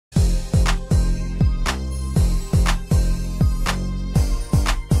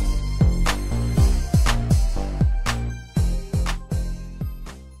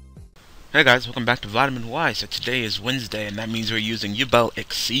Hey guys, welcome back to Vitamin Y. So today is Wednesday, and that means we're using Yubel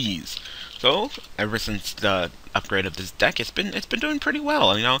XYZ. So ever since the upgrade of this deck, it's been doing pretty well.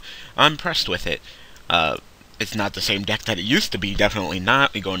 I'm impressed with it. Uh, it's not the same deck that it used to be. Definitely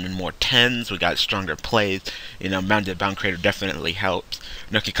not. We going in more tens. We got stronger plays. Mounted Bound Creator definitely helps.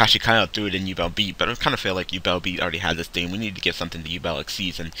 Nokikashi Kyle threw it in Yubel Beat, but I kind of feel like Yubel Beat already had this thing. We need to give something to Yubel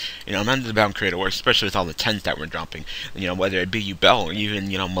XYZ, and Mounted Bound Creator works, especially with all the tens that we're dropping. Whether it be Yubel or even,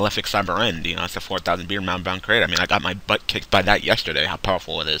 Malefic Cyber End, it's a 4,000 beer Mounted Bound Creator. I mean, I got my butt kicked by that yesterday, how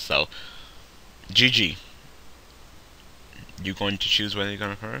powerful it is, so GG. You going to choose whether you're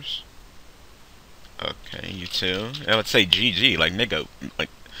going first? Okay, you too. I would say GG, like, nigga, like,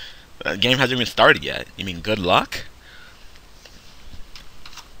 the game hasn't even started yet. You mean good luck?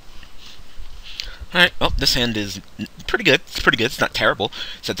 Alright, well, this hand is pretty good. It's pretty good. It's not terrible.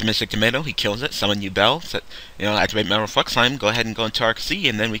 Set the Mystic Tomato, he kills it. Summon Yubel. Activate Metal Flux Time. Go ahead and go into Arc C,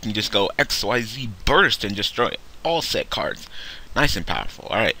 and then we can just go XYZ Burst and destroy all set cards. Nice and powerful.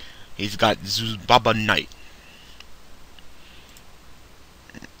 Alright, he's got Zubaba Knight.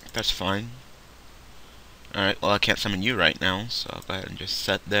 That's fine. Alright, well, I can't summon you right now, so I'll go ahead and just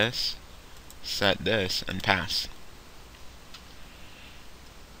set this, and pass.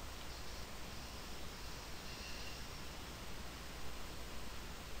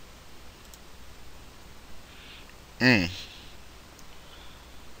 This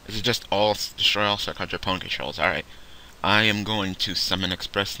is just all destroy all set cards your opponent controls. Alright. I am going to summon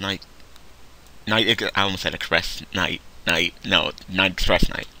Express Knight. I almost said Express Knight. No, Knight Express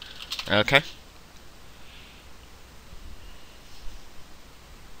Knight. Okay.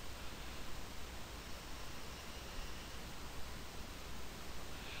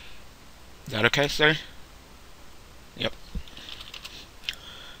 Is that okay, sir? Yep.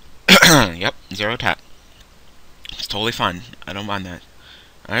 Yep, zero tap. It's totally fine. I don't mind that.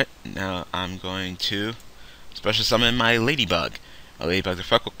 Alright, now I'm going to special summon my Ladybug. My Ladybug's a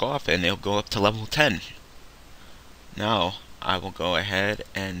freckle go off, and they'll go up to level 10. Now, I will go ahead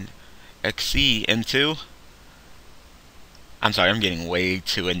and XC into... I'm sorry, I'm getting way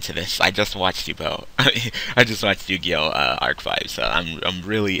too into this. I just watched Yu-Gi-Oh! I just watched Yu-Gi-Oh! Arc 5, so I'm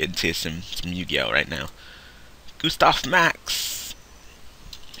really into some Yu-Gi-Oh! Right now. Gustav Max!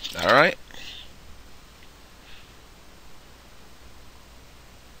 Alright.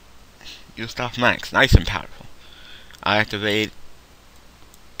 Gustav Max, nice and powerful. I activate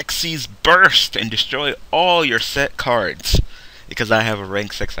XC's Burst and destroy all your set cards because I have a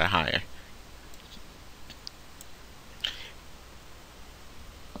rank 6 or higher.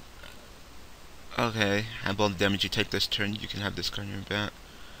 Okay, have all the damage you take this turn. You can have this card in your bat.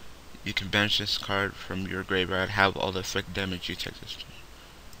 You can banish this card from your graveyard. Have all the effect damage you take this turn.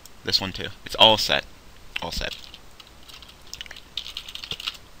 This one too. It's all set. All set.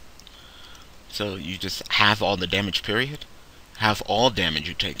 So you just have all the damage, period. Have all damage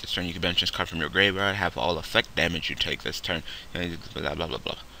you take this turn. You can banish this card from your graveyard. Have all effect damage you take this turn. Blah, blah, blah,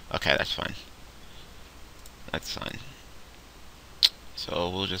 blah. Okay, that's fine. That's fine. So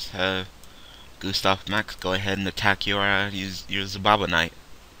we'll just have Gustav Max go ahead and attack your Zubaba Knight.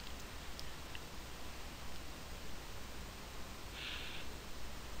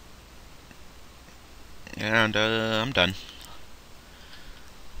 And I'm done.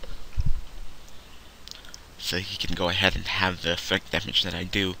 So he can go ahead and have the effect damage that I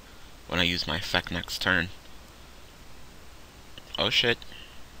do when I use my effect next turn. Oh shit.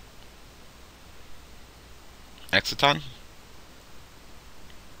 Exiton?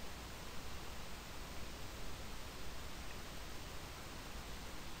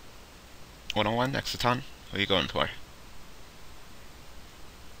 101 Exiton? What are you going for?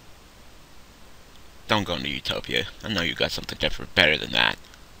 Don't go into Utopia. I know you got something different, better than that.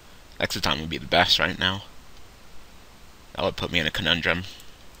 Exiton would be the best right now. That would put me in a conundrum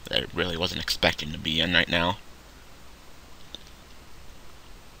that I really wasn't expecting to be in right now.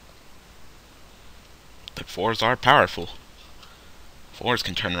 But 4s are powerful. 4s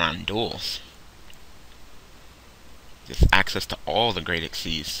can turn around duels. Just access to all the great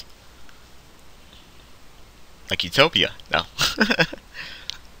XCs. Like Utopia, no.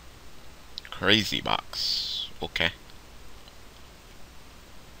 Crazy box. Okay.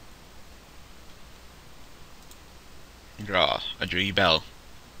 Draw. I drew Yubel.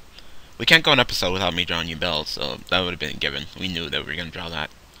 We can't go an episode without me drawing Yubel, so that would have been a given. We knew that we were going to draw that.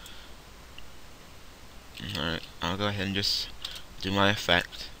 Alright, I'll go ahead and just do my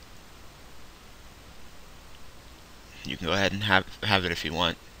effect. You can go ahead and have it if you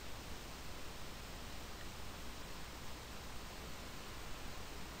want.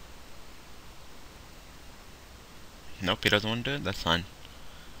 Nope, he doesn't want to do it? That's fine.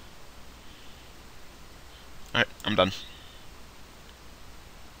 Alright, I'm done.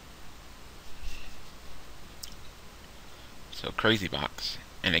 So Crazy Box.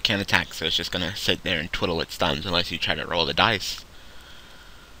 And it can't attack, so it's just gonna sit there and twiddle its thumbs unless you try to roll the dice.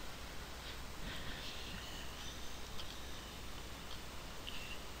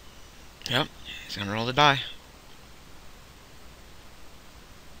 Yep, he's gonna roll the die.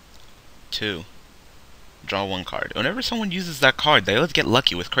 2. Draw 1 card. Whenever someone uses that card, they always get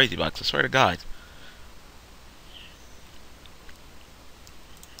lucky with Crazy Box, I swear to God.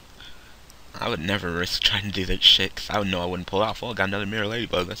 I would never risk trying to do that shit, because I would know I wouldn't pull off. Oh, I got another Mirror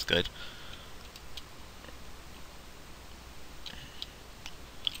Ladybug, that's good.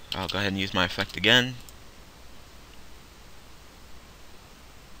 I'll go ahead and use my effect again.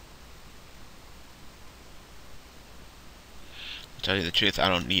 To tell you the truth, I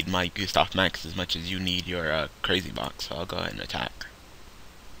don't need my Gustav Max as much as you need your Crazy Box, so I'll go ahead and attack.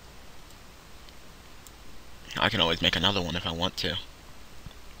 I can always make another one if I want to.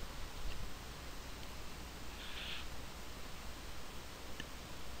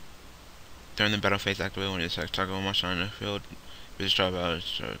 During the battle phase, activate when you attack target one monster on the field. Just drop out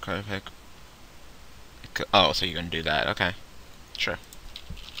card effect. Oh, so you're gonna do that? Okay, sure,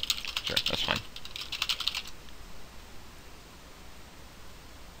 that's fine.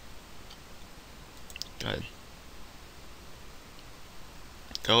 Good.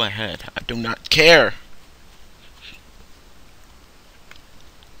 Go ahead. I do not care.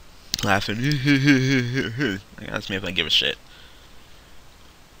 Laughing. That's me if I give a shit.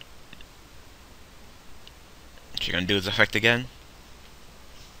 What you're gonna do his effect again?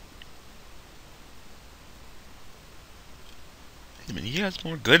 I mean, he has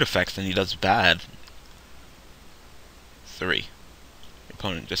more good effects than he does bad. 3. Your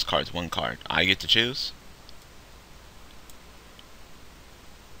opponent discards 1 card. I get to choose.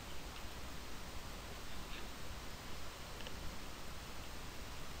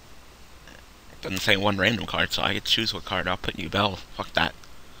 Doesn't say 1 random card, so I get to choose what card. I'll put Yubel. Fuck that.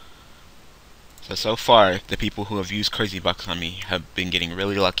 So far, the people who have used Crazy Bucks on me have been getting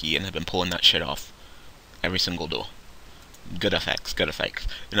really lucky and have been pulling that shit off. Every single duel. Good effects, good effects.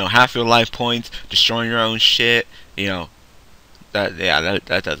 You know, half your life points, destroying your own shit, you know, that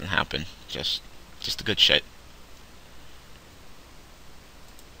doesn't happen. Just the good shit.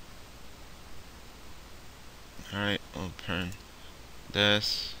 Alright, open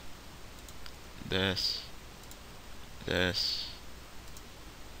this, this,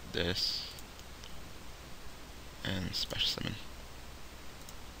 and special summon.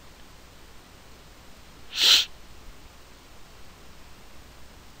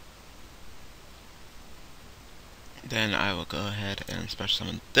 Then I will go ahead and special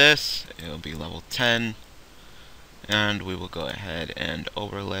summon this. It will be level 10. And we will go ahead and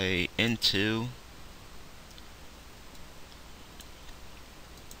overlay into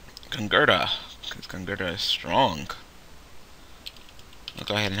Gungurta, because Gungurta is strong. I'll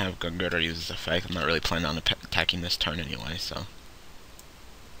go ahead and have Gungurta use this effect. I'm not really planning on attacking this turn anyway, so.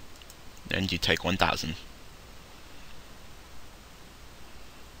 And you take 1,000.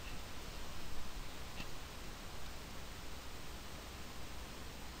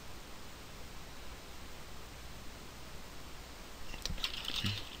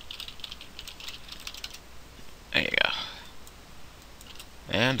 There you go.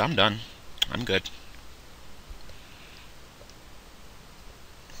 And I'm done. I'm good.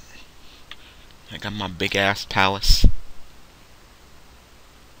 I got my big ass palace.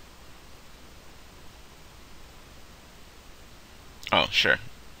 Oh, sure.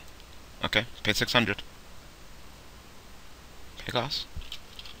 Okay, pay 600. Pay costs.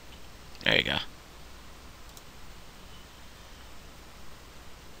 There you go.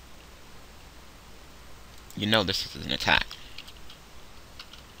 You know this is an attack.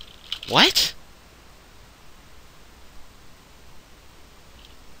 What?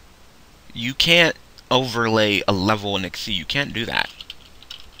 You can't overlay a level and exceed. You can't do that.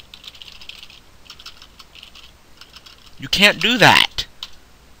 You can't do that.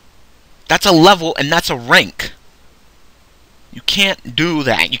 That's a level and that's a rank. You can't do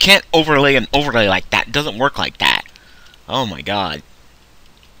that. You can't overlay an overlay like that. It doesn't work like that. Oh my god.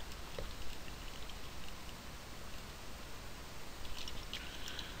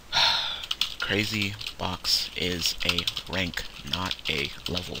 Crazy Box is a rank, not a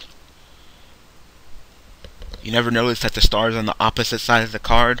level. You never noticed that the stars on the opposite side of the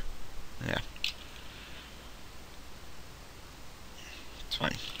card? Yeah. It's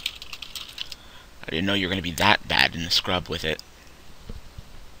fine. I didn't know you were going to be that bad in the scrub with it.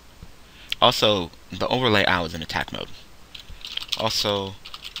 Also, the overlay owl is in attack mode. Also,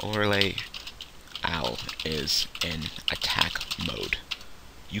 overlay Owl is in attack mode.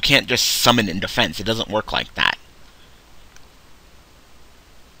 You can't just summon in defense. It doesn't work like that.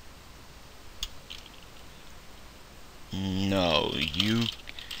 No, you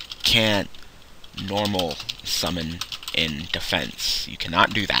can't normal summon in defense. You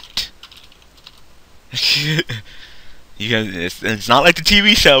cannot do that. It's not like the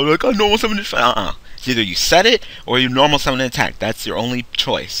TV show. Like, oh, normal summon in defense. It's either you set it or you normal summon in attack. That's your only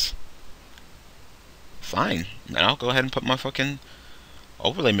choice. Fine. Then I'll go ahead and put my fucking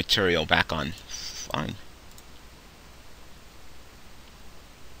overlay material back on. Fine.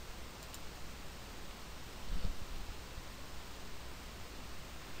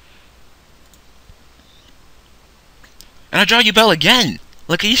 And I draw Yubel again!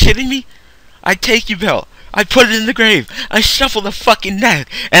 Like, are you shitting me? I take Yubel, I put it in the grave, I shuffle the fucking deck,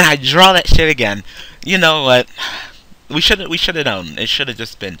 and I draw that shit again. You know what? We should have known. It should have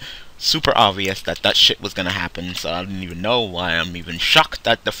just been super obvious that that shit was gonna happen, so I didn't even know why I'm even shocked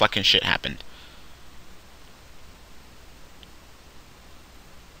that the fucking shit happened.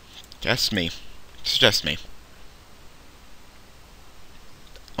 Just me. It's just me.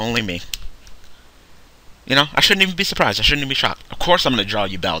 Only me. You know, I shouldn't even be surprised. I shouldn't even be shocked. Of course I'm gonna draw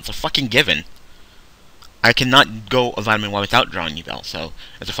Yubel. It's a fucking given. I cannot go a Vitamin Y without drawing Yubel, so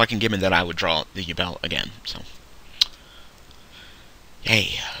it's a fucking given that I would draw the Yubel again, so.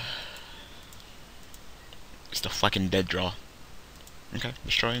 Yay. It's the fucking dead draw. Okay,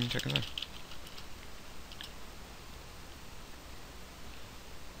 destroy and check it out.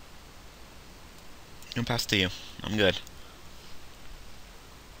 I'll pass to you. I'm good.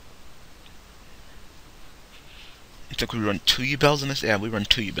 I think we run 2 Yubels in this. Yeah, we run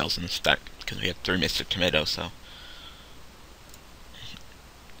 2 Yubels in this deck because we have 3 Mystic Tomatoes. So.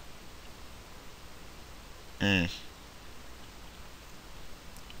 Yep.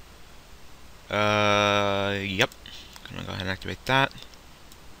 Gonna go ahead and activate that.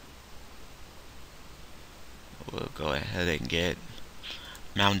 We'll go ahead and get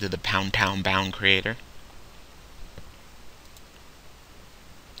mounted the Pound Town Bound Creator.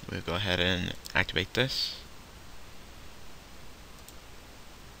 We'll go ahead and activate this.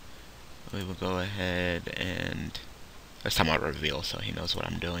 We will go ahead and this time I'll reveal so he knows what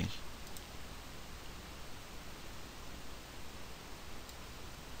I'm doing.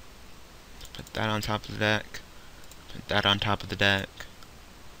 Put that on top of the deck. Put that on top of the deck.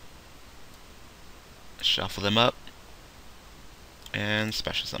 Shuffle them up. And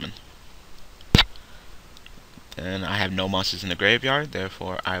special summon. Then I have no monsters in the graveyard,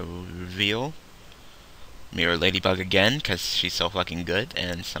 therefore I will reveal Mirror Ladybug again, because she's so fucking good,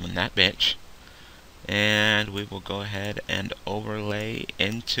 and summon that bitch. And we will go ahead and overlay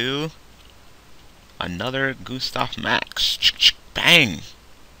into another Gustav Max. Bang!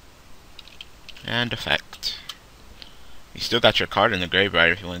 And effect. You still got your card in the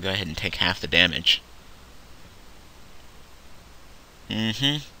graveyard if you want to go ahead and take half the damage.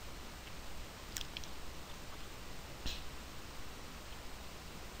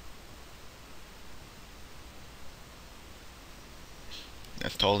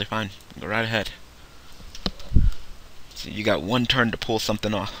 That's totally fine. Go right ahead. So you got 1 turn to pull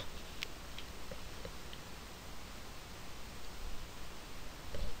something off.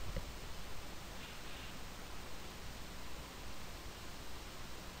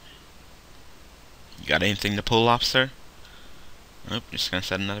 You got anything to pull off, sir? Nope, just gonna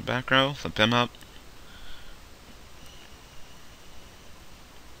set another back row, flip them up.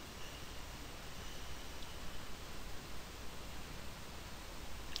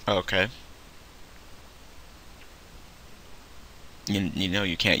 Okay. You know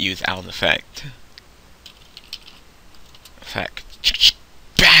you can't use Owl's effect.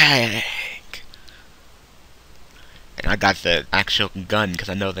 Bang! And I got the actual gun because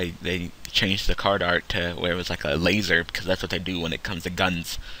I know they changed the card art to where it was like a laser because that's what they do when it comes to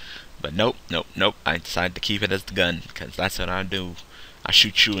guns. But nope. I decided to keep it as the gun because that's what I do. I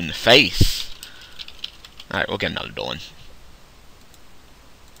shoot you in the face. Alright, we'll get another dueling.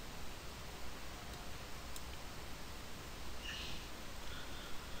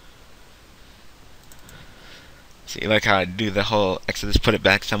 See, like how I do the whole Exodus, put it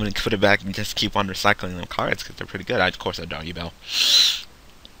back, summon, put it back, and just keep on recycling them cards because they're pretty good. Of course, I draw Yubel.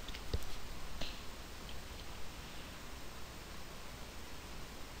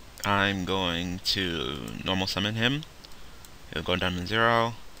 I'm going to normal summon him. He'll go down to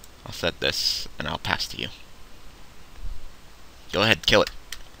 0. I'll set this, and I'll pass to you. Go ahead, kill it.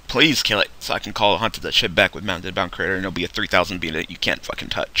 Please kill it, so I can call Hunter that shit back with Mounted Bound Creator, and it'll be a 3000 beat that you can't fucking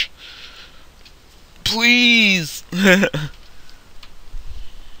touch. Please!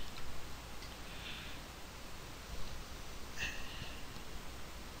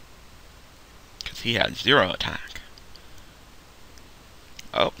 He had 0 attack.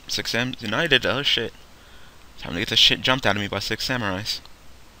 Oh, 6 M's united. Oh shit. Time to get this shit jumped out of me by 6 samurais.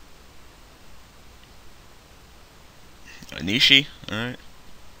 Nishi, alright.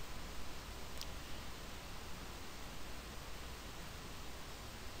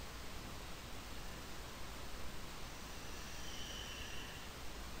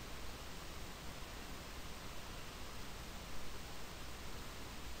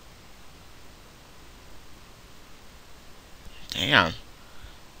 Damn.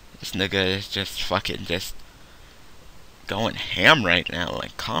 This nigga is just fucking just going ham right now.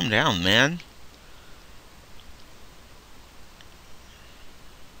 Like, calm down, man.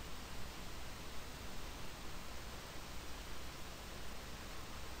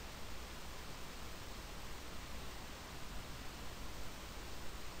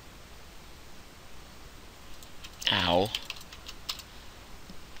 Ow.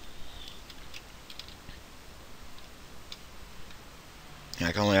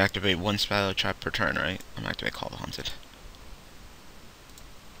 I can only activate 1 spell trap per turn, right? I'm gonna activate Call the Haunted.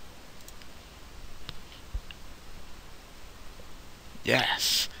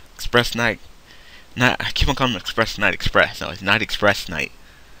 Yes! Express Night. I keep on calling him Express Night Express. No, it's Night Express Night.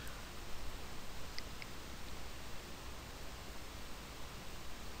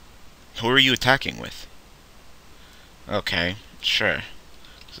 Who are you attacking with? Okay, sure.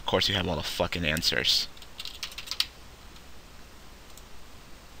 Of course you have all the fucking answers.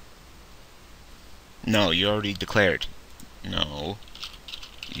 No, you already declared. No.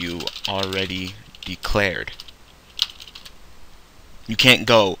 You already declared. You can't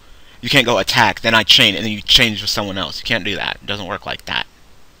go attack, then I chain, and then you change with someone else. You can't do that. It doesn't work like that.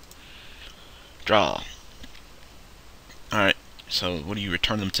 Draw. Alright, so what do you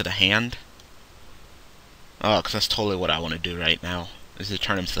return them to the hand? Oh, because that's totally what I want to do right now. Is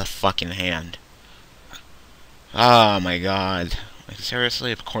return them to the fucking hand. Oh my god. Like,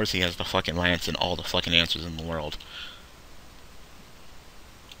 seriously? Of course he has the fucking lance and all the fucking answers in the world.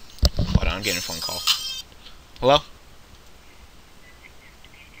 Hold on, I'm getting a phone call. Hello?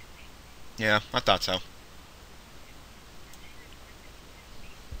 Yeah, I thought so.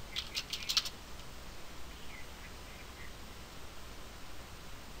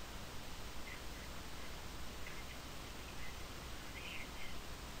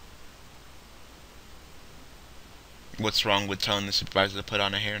 What's wrong with telling the supervisor to put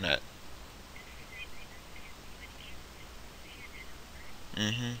on a hairnet?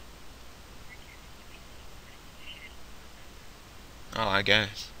 Mm-hmm. Oh, I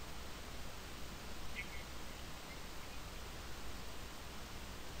guess.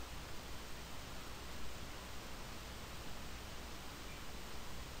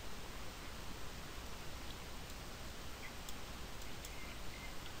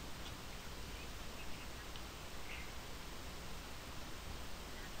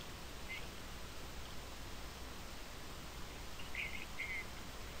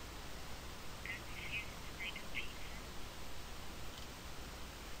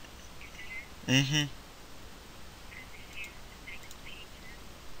 Mm-hmm.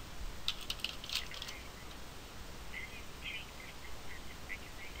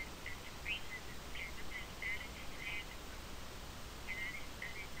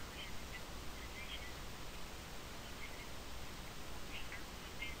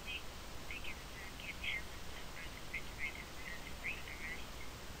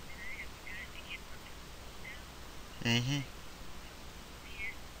 Mm-hmm.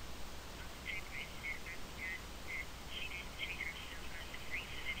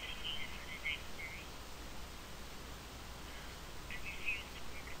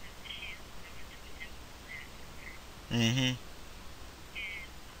 Mm-hmm.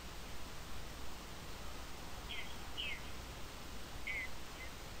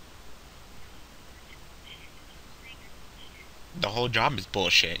 The whole job is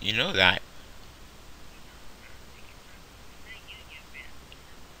bullshit. You know that.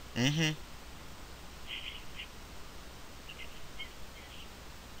 Mm-hmm.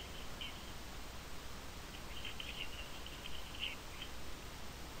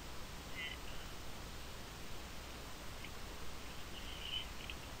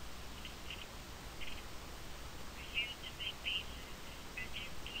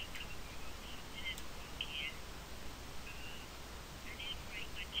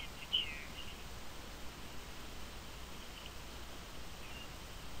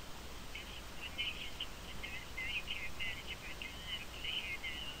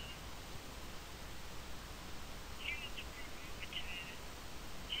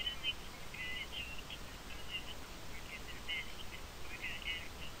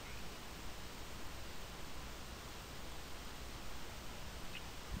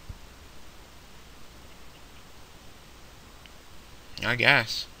 I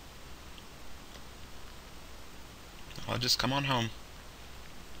guess. I'll just come on home.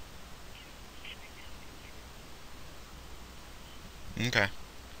 Okay.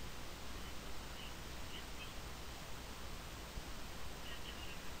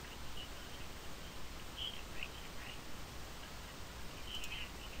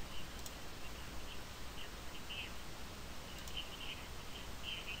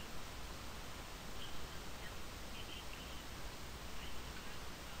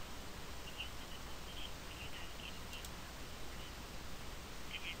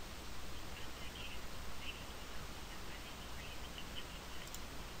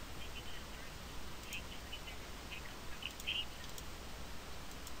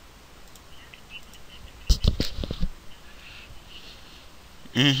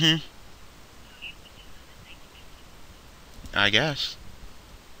 Mm-hmm. I guess.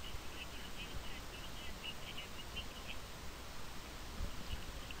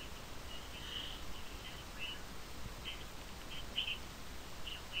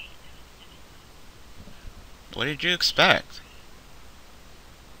 What did you expect?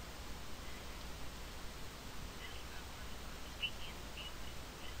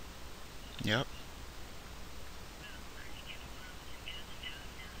 Yep.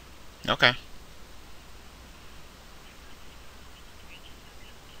 Okay.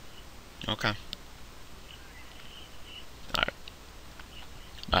 Okay. Alright.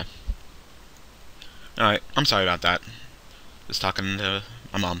 Bye. Alright. I'm sorry about that. Just talking to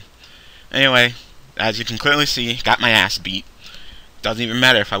my mom. Anyway, as you can clearly see, got my ass beat. Doesn't even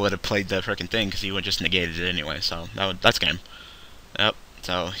matter if I would have played the frickin' thing, because he would just negated it anyway, so that's game. Yep.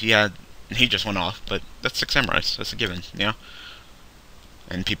 So he just went off, but that's 6 samurais. That's a given, you know?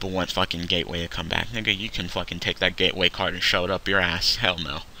 And people want fucking gateway to come back. Nigga, you can fucking take that gateway card and shove it up your ass. Hell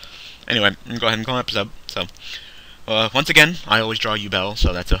no. Anyway, I'm gonna go ahead and call an episode. So, once again, I always draw Yubel,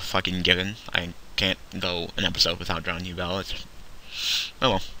 so that's a fucking given. I can't go an episode without drawing Yubel. It's,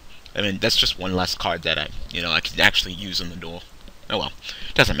 oh well. I mean, that's just one less card that I can actually use in the duel. Oh well.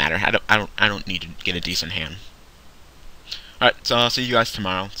 Doesn't matter. I don't need to get a decent hand. Alright, so I'll see you guys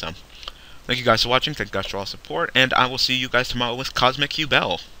tomorrow. So, thank you guys for watching. Thank you guys for all support, and I will see you guys tomorrow with Cosmic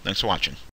Yubel. Thanks for watching.